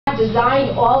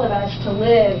designed all of us to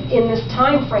live in this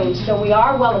time frame, so we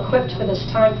are well equipped for this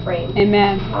time frame.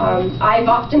 Amen. I've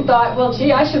often thought, well,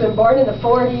 gee, I should have been born in the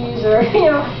 40s or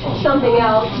something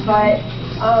else, but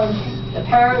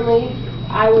apparently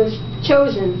I was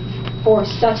chosen for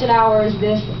such an hour as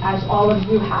this, as all of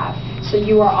you have. So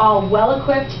you are all well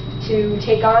equipped to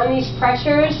take on these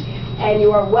pressures, and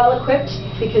you are well equipped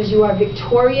because you are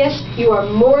victorious, you are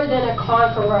more than a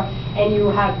conqueror, and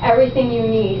you have everything you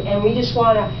need. And we just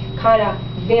want to kind of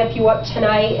vamp you up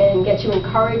tonight and get you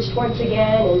encouraged once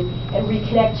again and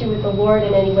reconnect you with the Lord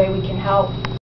in any way we can help.